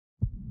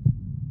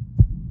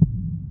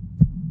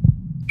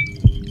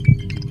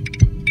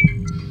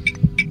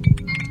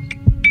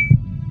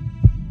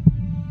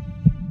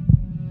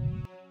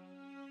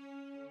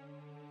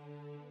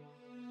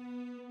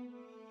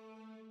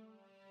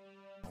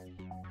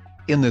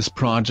In this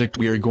project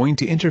we are going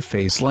to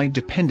interface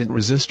light-dependent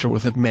resistor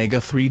with a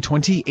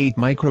MEGA328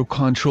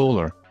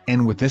 microcontroller,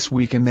 and with this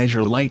we can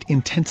measure light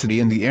intensity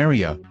in the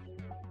area.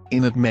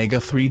 In a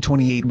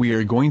MEGA328 we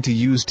are going to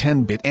use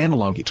 10-bit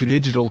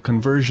analog-to-digital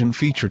conversion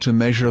feature to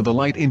measure the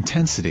light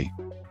intensity.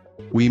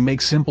 We make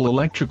simple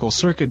electrical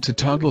circuit to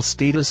toggle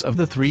status of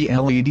the 3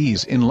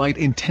 LEDs in light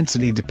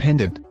intensity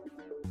dependent.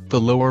 The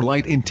lower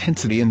light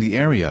intensity in the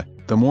area,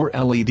 the more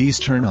LEDs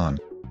turn on.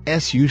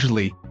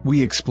 Usually,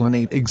 we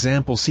explain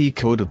example C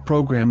code of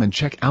program and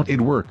check out it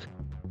work.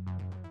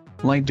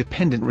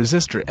 Light-dependent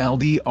resistor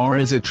LDR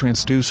is a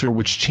transducer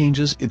which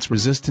changes its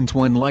resistance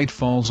when light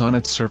falls on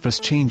its surface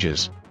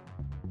changes.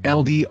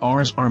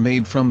 LDRs are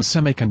made from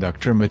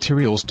semiconductor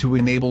materials to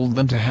enable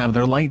them to have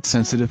their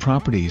light-sensitive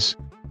properties.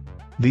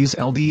 These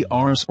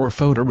LDRs or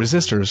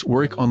photoresistors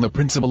work on the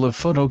principle of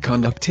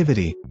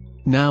photoconductivity.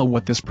 Now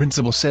what this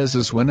principle says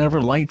is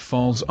whenever light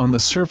falls on the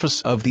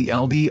surface of the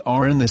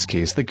LDR, in this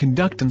case the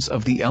conductance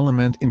of the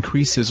element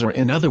increases, or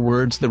in other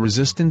words the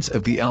resistance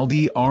of the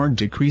LDR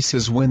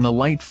decreases when the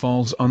light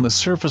falls on the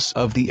surface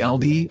of the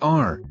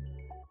LDR.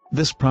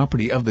 This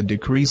property of the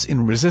decrease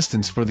in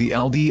resistance for the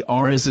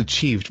LDR is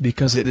achieved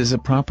because it is a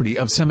property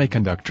of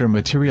semiconductor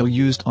material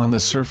used on the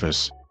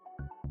surface.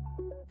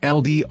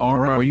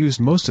 LDR are used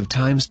most of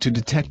times to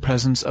detect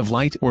presence of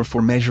light or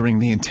for measuring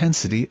the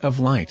intensity of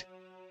light.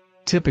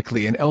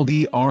 Typically an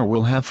LDR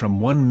will have from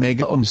 1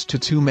 megaohms to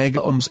 2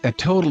 megaohms at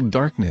total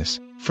darkness,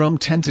 from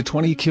 10 to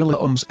 20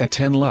 kiloohms at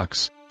 10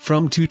 lux,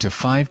 from 2 to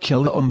 5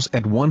 kiloohms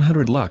at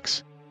 100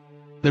 lux.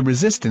 The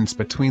resistance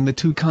between the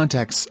two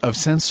contacts of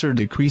sensor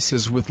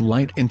decreases with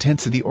light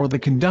intensity, or the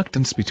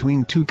conductance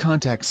between two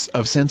contacts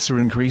of sensor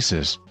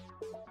increases.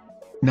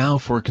 Now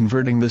for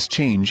converting this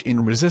change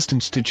in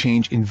resistance to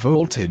change in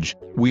voltage,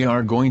 we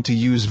are going to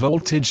use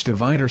voltage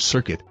divider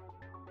circuit.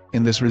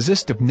 In this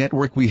resistive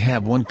network we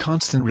have one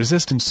constant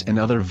resistance and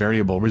other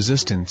variable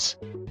resistance.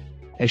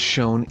 As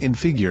shown in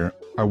figure,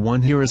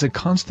 R1 here is a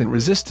constant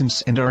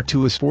resistance and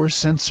R2 is force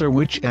sensor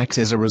which acts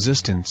as a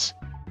resistance.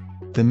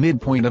 The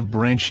midpoint of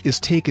branch is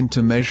taken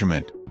to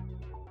measurement.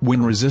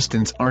 When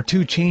resistance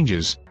R2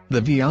 changes,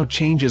 the Vout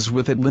changes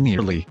with it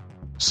linearly.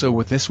 So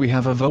with this we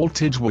have a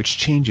voltage which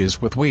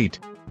changes with weight.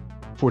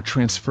 For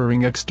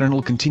transferring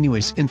external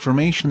continuous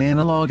information,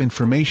 analog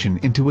information,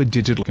 into a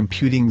digital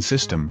computing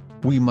system,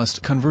 we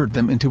must convert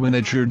them into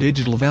integer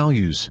digital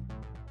values.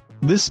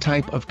 This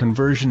type of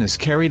conversion is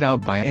carried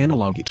out by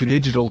analog to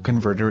digital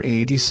converter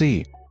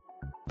ADC.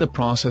 The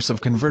process of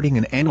converting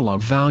an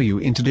analog value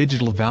into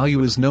digital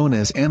value is known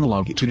as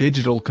analog to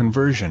digital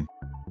conversion.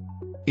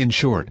 In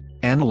short,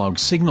 analog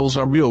signals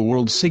are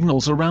real-world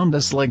signals around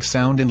us like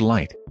sound and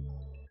light.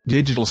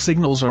 Digital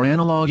signals are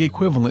analog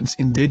equivalents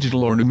in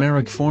digital or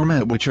numeric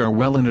format which are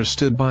well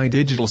understood by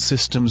digital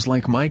systems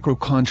like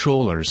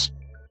microcontrollers.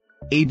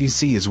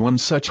 ADC is one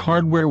such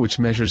hardware which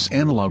measures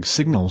analog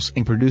signals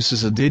and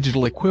produces a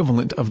digital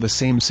equivalent of the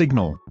same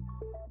signal.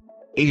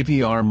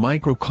 AVR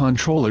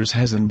microcontrollers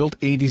has inbuilt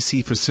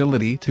ADC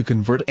facility to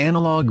convert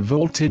analog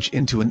voltage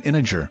into an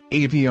integer.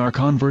 AVR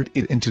convert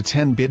it into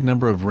 10-bit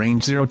number of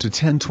range 0 to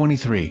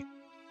 1023.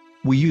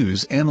 We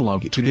use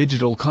analog to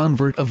digital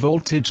convert a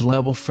voltage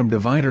level from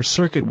divider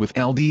circuit with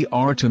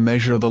LDR to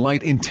measure the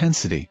light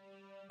intensity.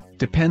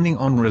 Depending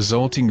on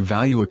resulting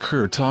value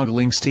occur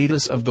toggling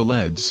status of the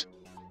LEDs.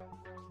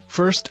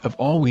 First of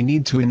all we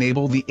need to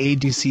enable the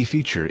ADC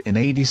feature in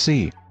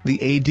ADC. The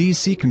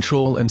ADC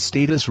control and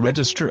status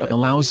register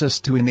allows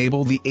us to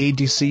enable the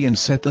ADC and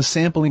set the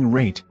sampling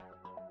rate.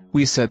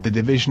 We set the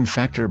division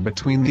factor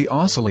between the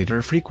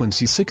oscillator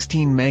frequency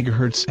 16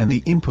 MHz and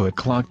the input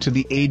clock to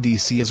the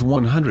ADC as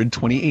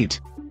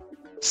 128.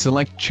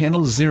 Select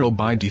channel 0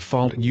 by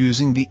default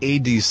using the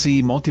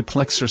ADC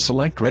multiplexer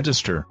select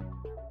register.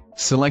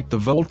 Select the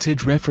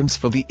voltage reference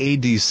for the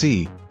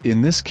ADC,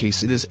 in this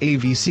case it is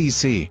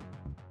AVCC.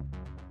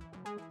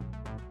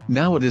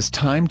 Now it is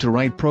time to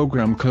write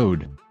program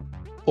code.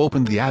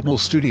 Open the Atmel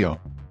Studio.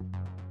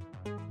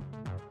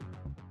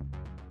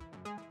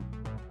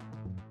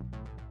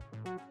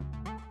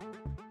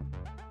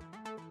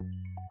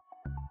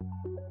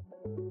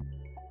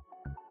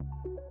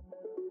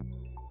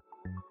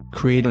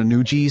 Create a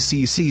new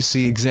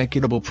GCCC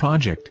executable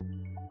project.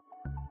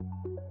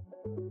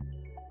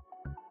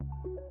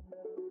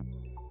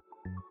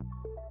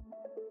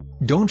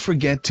 Don't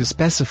forget to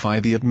specify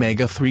the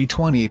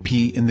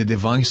MEGA328P in the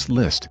device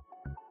list.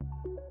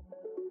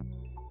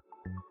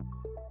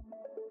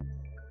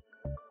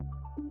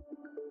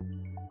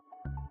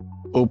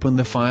 Open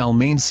the file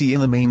main C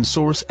in the main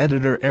source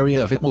editor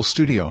area of Atmel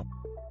Studio.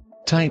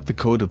 Type the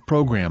code of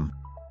program.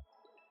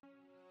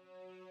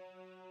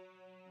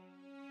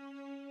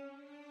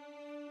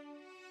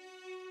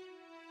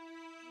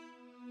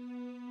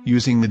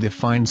 Using the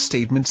defined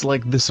statements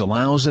like this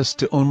allows us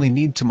to only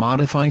need to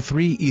modify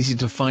 3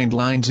 easy-to-find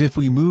lines if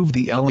we move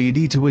the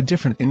LED to a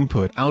different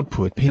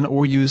input-output pin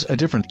or use a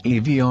different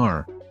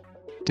AVR.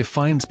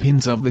 Defines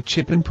pins of the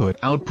chip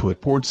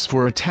input-output ports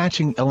for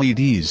attaching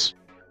LEDs.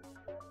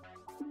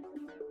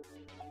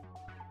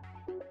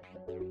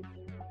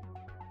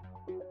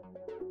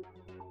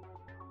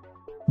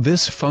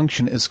 This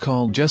function is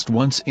called just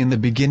once in the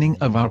beginning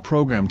of our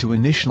program to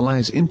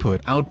initialize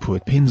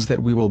input-output pins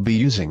that we will be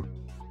using.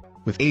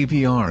 With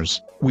AVRs,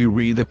 we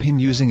read the pin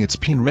using its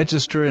pin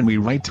register and we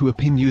write to a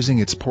pin using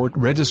its port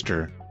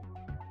register.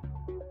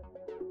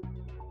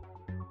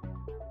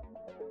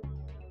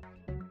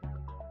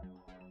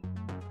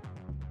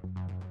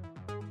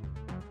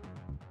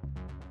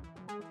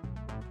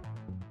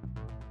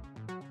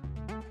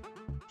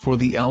 For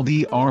the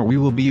LDR we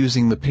will be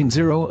using the pin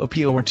 0 of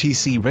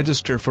PORTC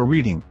register for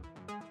reading.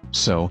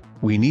 So,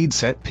 we need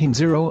set pin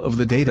 0 of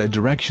the data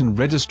direction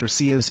register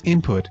C as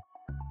input.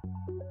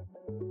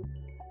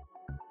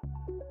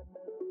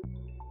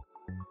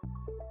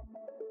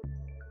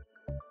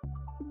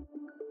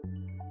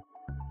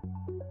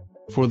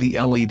 For the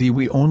LED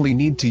we only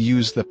need to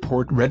use the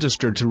port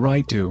register to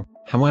write to,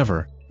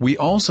 however, we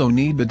also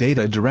need the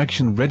data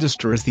direction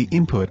register as the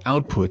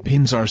input-output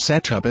pins are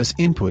set up as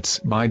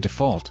inputs by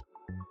default.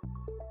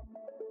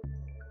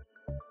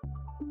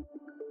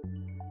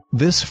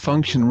 This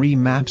function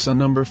remaps a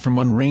number from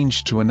one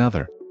range to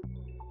another.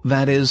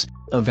 That is,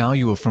 a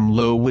value from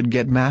low would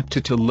get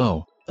mapped to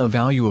low, a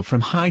value from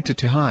high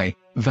to high,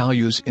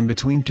 values in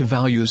between to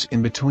values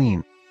in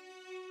between.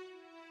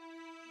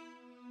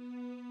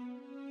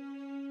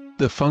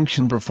 The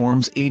function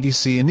performs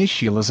ADC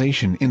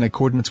initialization in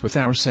accordance with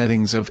our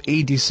settings of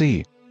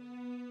ADC.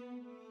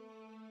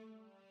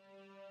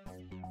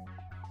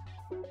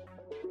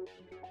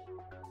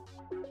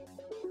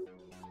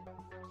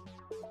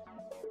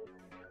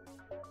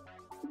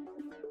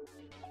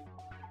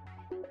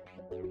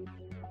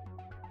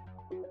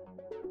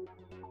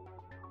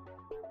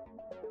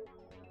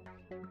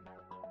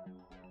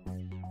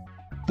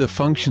 The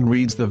function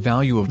reads the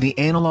value of the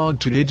analog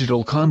to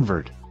digital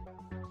convert.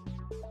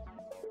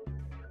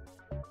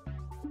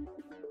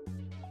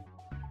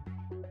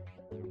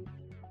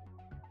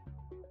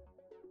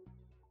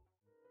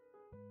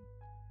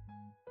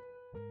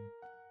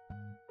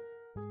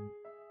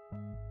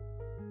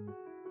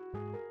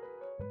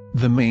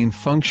 The main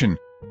function.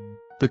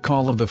 The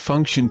call of the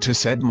function to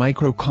set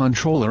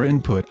microcontroller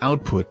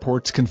input-output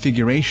ports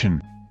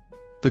configuration.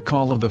 The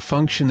call of the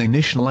function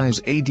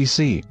initialize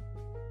ADC.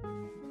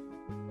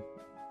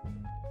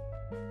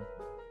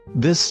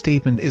 This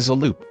statement is a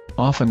loop,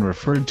 often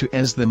referred to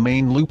as the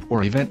main loop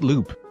or event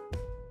loop.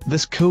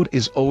 This code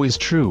is always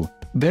true,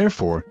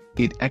 therefore,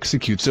 it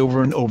executes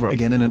over and over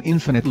again in an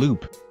infinite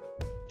loop.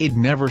 It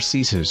never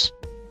ceases.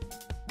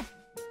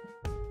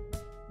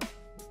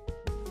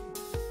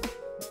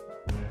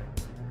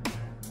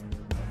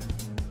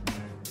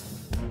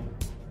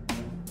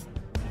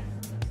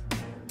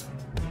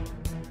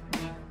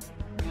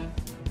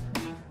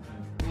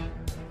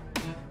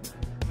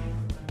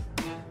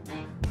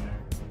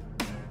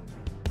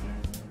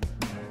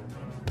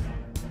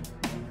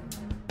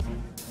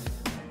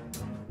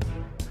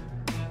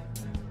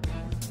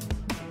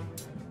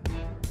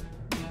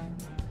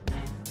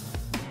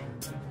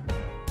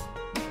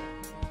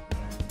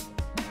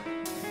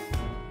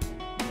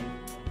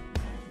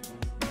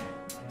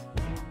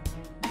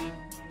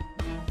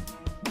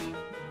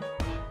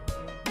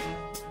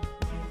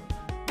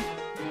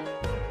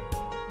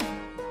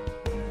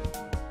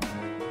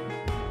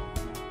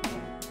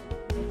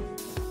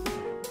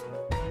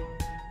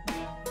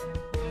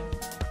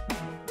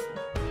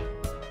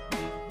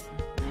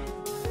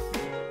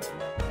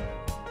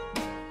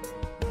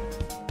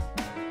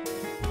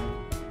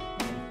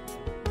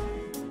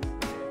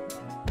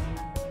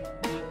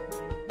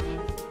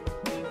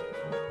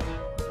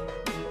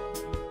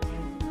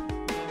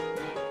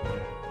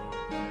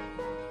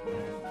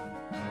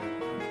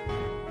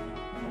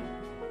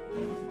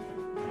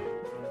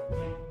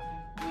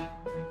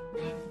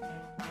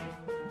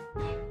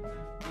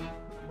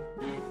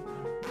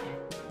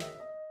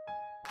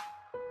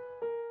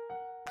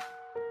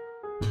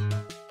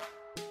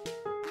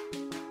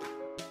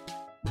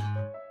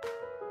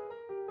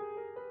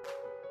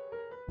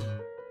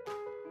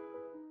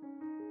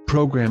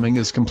 Programming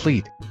is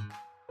complete.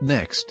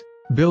 Next,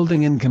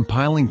 building and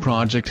compiling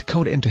project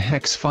code into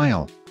hex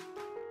file.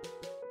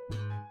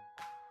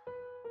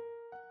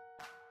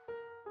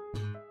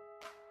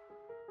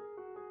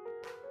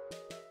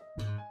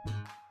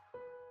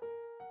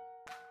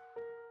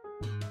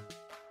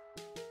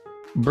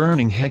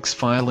 Burning hex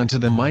file into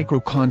the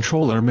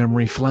microcontroller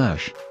memory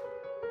flash.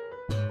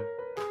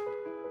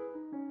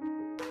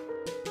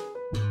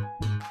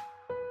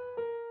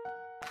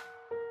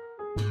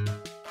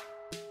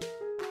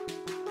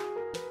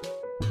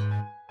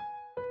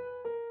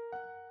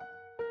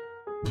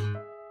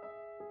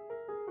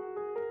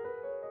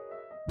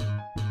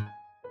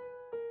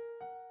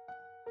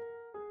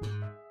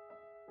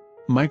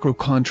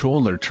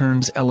 Microcontroller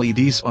turns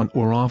LEDs on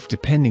or off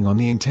depending on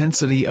the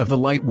intensity of the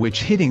light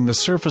which hitting the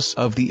surface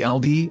of the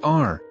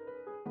LDR.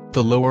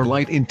 The lower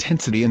light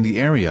intensity in the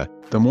area,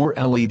 the more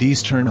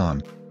LEDs turn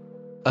on.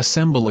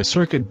 Assemble a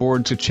circuit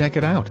board to check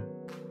it out.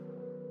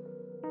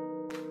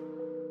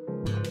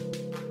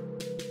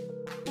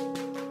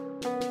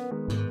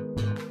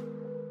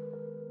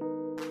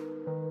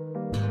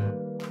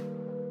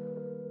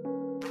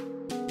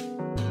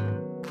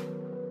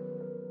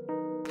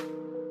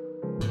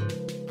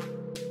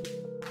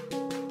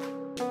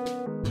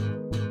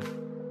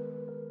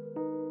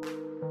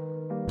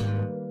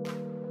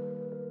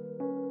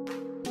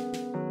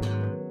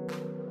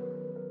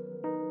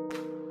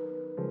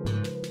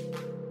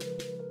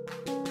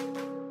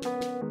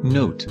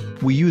 Note,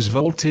 we use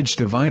voltage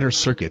divider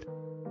circuit.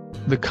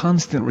 The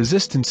constant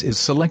resistance is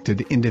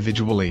selected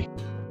individually.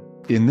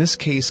 In this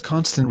case,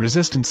 constant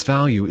resistance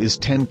value is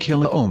 10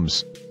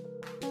 kiloohms.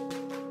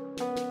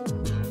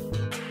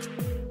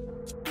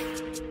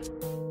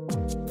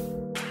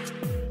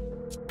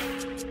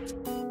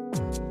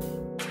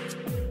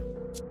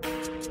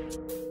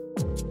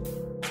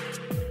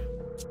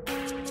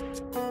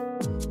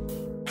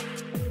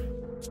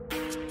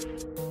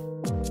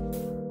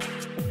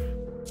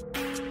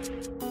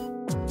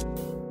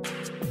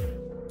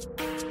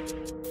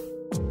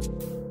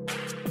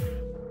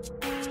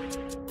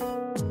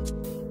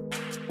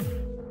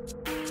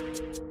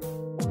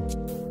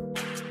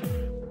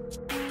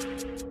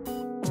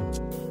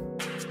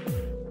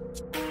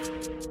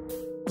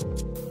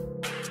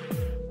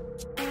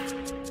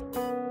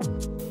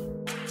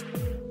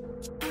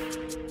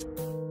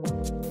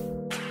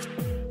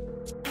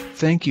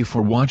 Thank you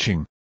for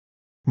watching.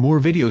 More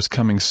videos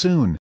coming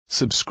soon.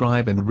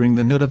 Subscribe and ring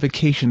the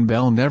notification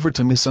bell never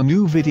to miss a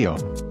new video.